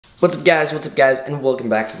What's up guys, and welcome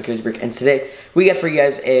back to the Cozy Brick. And today, we got for you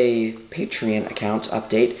guys a Patreon account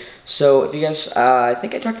update. So if you guys, I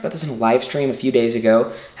think I talked about this in a live stream a few days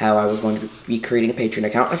ago, how I was going to be creating a Patreon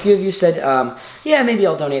account. A few of you said, yeah, maybe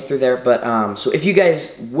I'll donate through there, but, so if you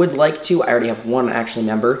guys would like to, I already have one actually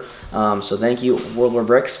member, so thank you, World War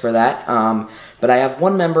Bricks, for that. But I have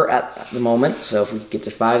one member at the moment, so if we could get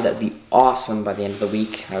to 5, that would be awesome by the end of the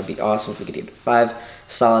week. That would be awesome if we could get to 5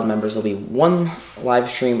 solid members. There'll be one live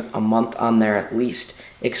stream a month on there at least,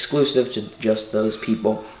 exclusive to just those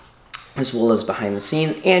people, as well as behind the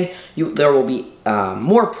scenes, and there will be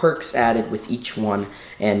more perks added with each one,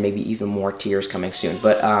 and maybe even more tiers coming soon.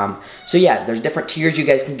 But so yeah, there's different tiers you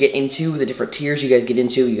guys can get into. The different tiers you guys get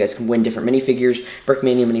into, you guys can win different minifigures,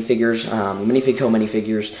 Brickmania minifigures, Minifig Co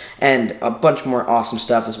minifigures, and a bunch more awesome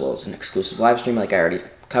stuff, as well as an exclusive live stream like I already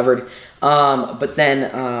covered. But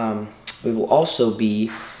then we will also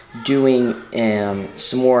be doing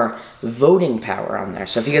some more voting power on there.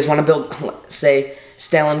 So if you guys want to build, say,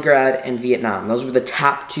 Stalingrad and Vietnam, those were the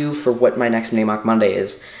top 2 for what my next Mini-Mock Monday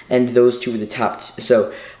is, and those 2 were the top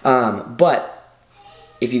so, but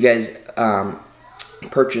if you guys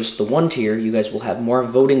purchase the 1 tier, you guys will have more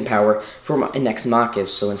voting power for my next mock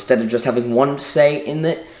is. So instead of just having 1 say in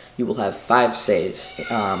it, you will have 5 says.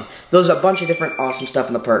 There's a bunch of different awesome stuff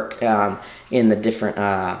in the perk, in the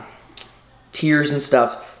different tiers and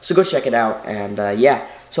stuff, so go check it out. And yeah,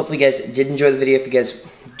 so hopefully you guys did enjoy the video. If you guys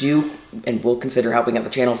do and will consider helping out the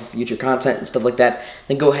channel for future content and stuff like that,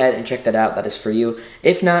 then go ahead and check that out. That is for you.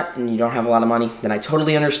 If not, and you don't have a lot of money, then I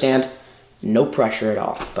totally understand. No pressure at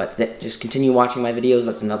all. But just continue watching my videos.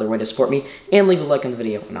 That's another way to support me. And leave a like on the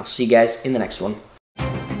video. And I'll see you guys in the next one.